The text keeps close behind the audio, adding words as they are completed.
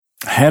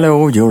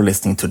Hello, you're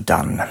listening to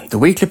Done, the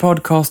weekly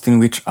podcast in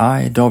which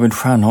I, David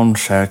Stjernholm,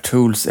 share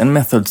tools and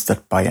methods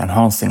that by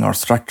enhancing our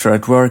structure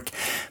at work,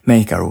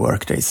 make our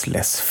workdays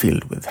less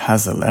filled with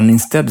hassle and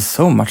instead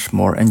so much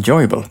more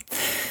enjoyable.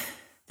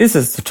 This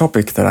is the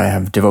topic that I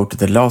have devoted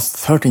the last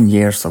 13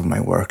 years of my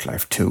work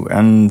life to,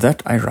 and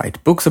that I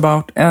write books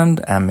about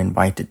and am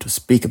invited to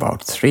speak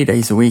about 3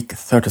 days a week,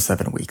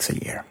 37 weeks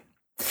a year.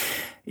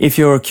 If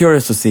you're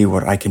curious to see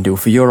what I can do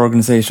for your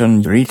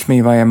organization, reach me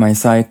via my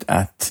site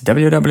at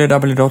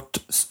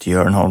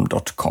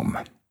www.stjernholm.com.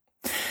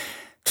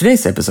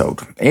 Today's episode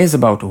is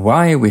about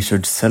why we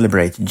should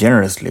celebrate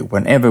generously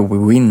whenever we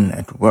win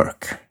at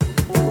work.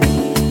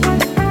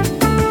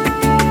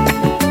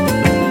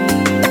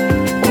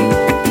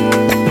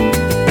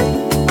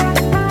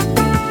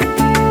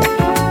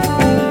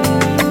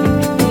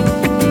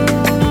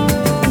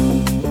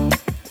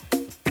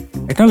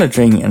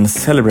 Acknowledging and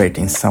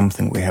celebrating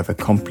something we have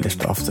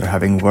accomplished after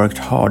having worked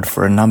hard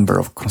for a number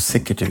of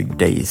consecutive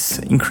days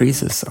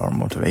increases our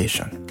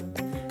motivation.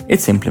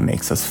 It simply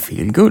makes us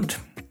feel good.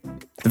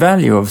 The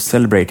value of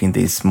celebrating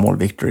these small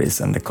victories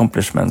and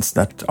accomplishments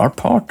that are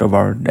part of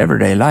our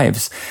everyday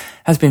lives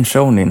has been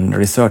shown in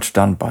research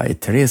done by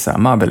Teresa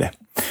Amabile,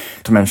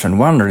 to mention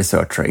one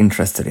researcher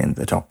interested in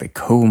the topic,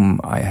 whom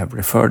I have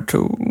referred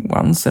to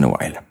once in a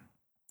while.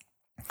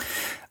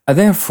 I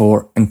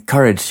therefore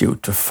encourage you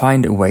to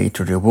find a way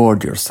to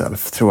reward yourself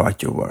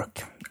throughout your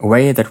work, a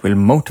way that will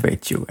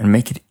motivate you and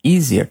make it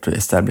easier to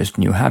establish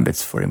new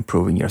habits for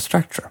improving your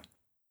structure.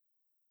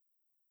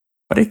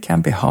 But it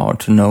can be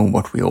hard to know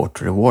what we ought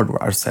to reward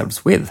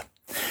ourselves with.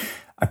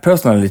 I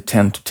personally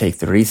tend to take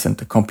the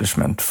recent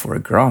accomplishment for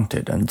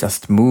granted and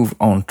just move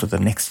on to the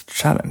next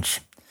challenge.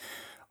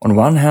 On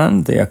one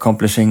hand, the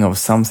accomplishing of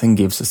something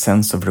gives a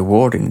sense of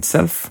reward in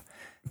itself.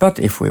 But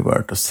if we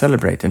were to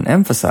celebrate and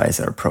emphasize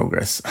our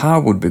progress, how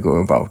would we go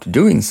about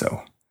doing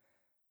so?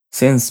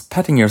 Since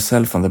patting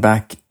yourself on the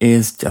back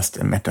is just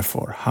a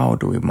metaphor, how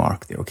do we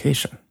mark the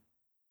occasion?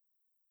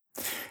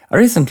 I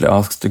recently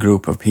asked a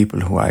group of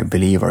people who I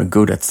believe are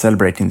good at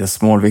celebrating the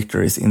small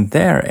victories in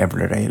their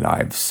everyday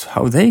lives,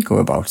 how they go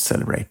about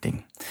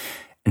celebrating.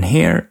 And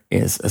here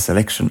is a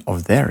selection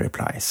of their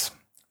replies.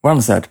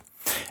 One said,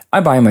 "I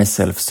buy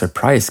myself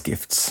surprise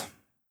gifts."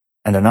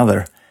 And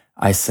another,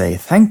 "I say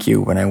thank you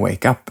when I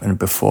wake up and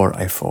before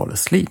I fall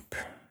asleep.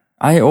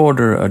 I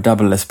order a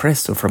double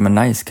espresso from a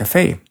nice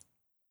cafe.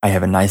 I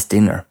have a nice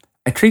dinner.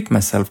 I treat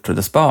myself to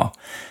the spa.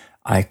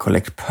 I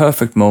collect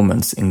perfect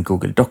moments in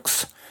Google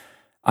Docs.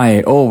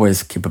 I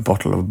always keep a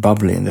bottle of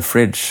bubbly in the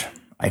fridge.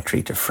 I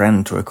treat a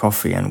friend to a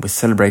coffee and we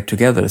celebrate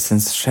together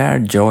since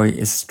shared joy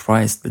is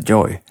twice the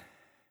joy.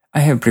 I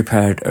have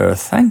prepared a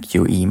thank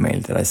you email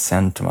that I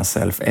send to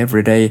myself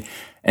every day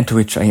and to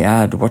which I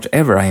add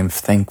whatever I am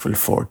thankful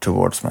for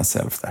towards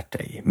myself that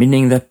day,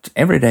 meaning that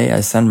every day I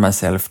send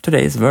myself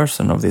today's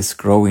version of this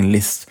growing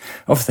list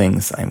of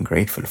things I am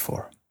grateful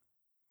for.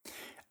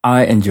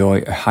 I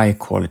enjoy a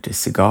high-quality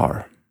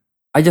cigar.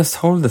 I just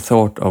hold the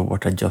thought of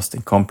what I just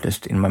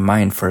accomplished in my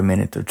mind for a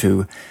minute or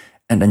two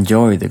and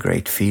enjoy the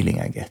great feeling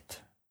I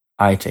get.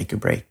 I take a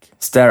break,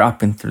 stare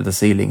up into the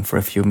ceiling for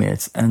a few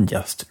minutes and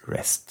just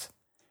rest.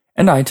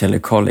 And I tell a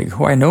colleague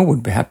who I know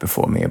would be happy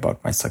for me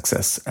about my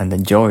success and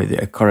enjoy the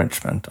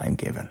encouragement I'm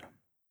given."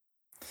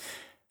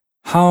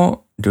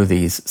 How do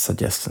these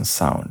suggestions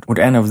sound? Would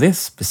any of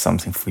this be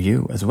something for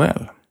you as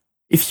well?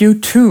 If you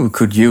too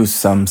could use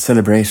some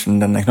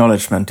celebration and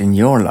acknowledgement in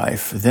your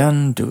life,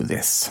 then do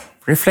this.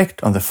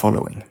 Reflect on the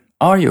following.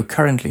 Are you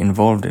currently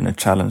involved in a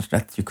challenge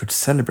that you could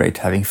celebrate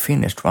having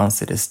finished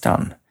once it is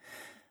done?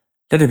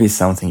 Let it be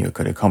something you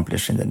could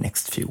accomplish in the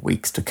next few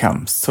weeks to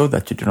come, so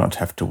that you do not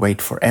have to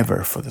wait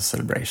forever for the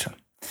celebration.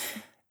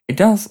 It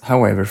does,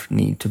 however,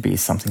 need to be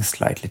something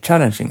slightly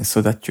challenging,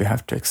 so that you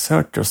have to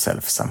exert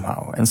yourself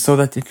somehow, and so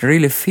that it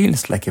really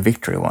feels like a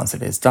victory once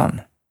it is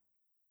done.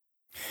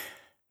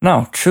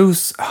 Now,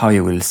 choose how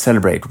you will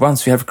celebrate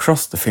once you have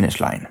crossed the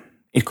finish line.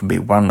 It could be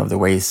one of the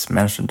ways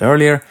mentioned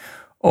earlier,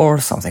 or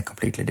something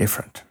completely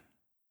different.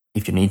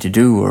 If you need to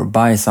do or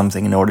buy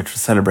something in order to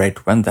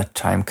celebrate when that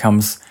time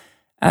comes,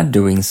 add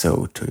doing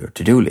so to your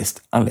to-do list,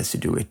 unless you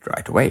do it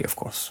right away, of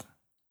course.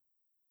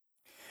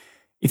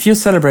 If you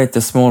celebrate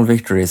the small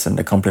victories and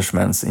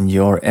accomplishments in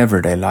your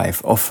everyday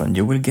life often,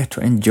 you will get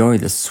to enjoy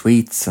the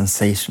sweet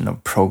sensation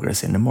of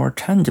progress in a more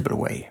tangible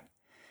way.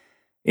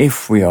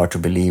 If we are to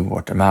believe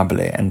what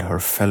Amabile and her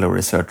fellow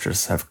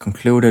researchers have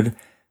concluded,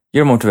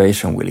 your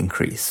motivation will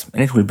increase,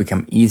 and it will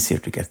become easier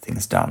to get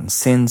things done,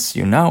 since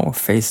you now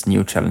face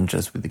new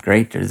challenges with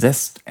greater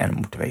zest and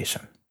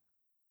motivation.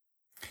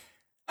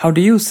 How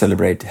do you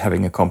celebrate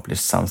having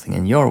accomplished something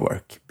in your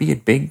work, be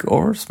it big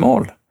or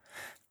small?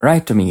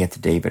 Write to me at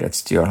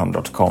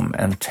david@stjernholm.com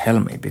and tell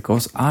me,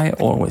 because I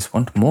always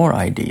want more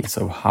ideas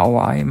of how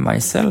I,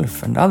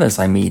 myself, and others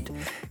I meet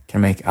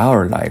can make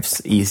our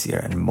lives easier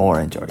and more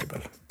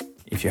enjoyable.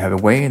 If you have a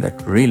way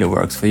that really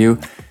works for you,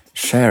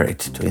 share it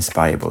to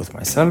inspire both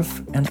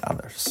myself and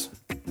others.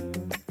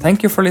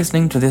 Thank you for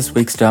listening to this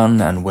week's Done,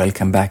 and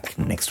welcome back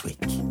next week.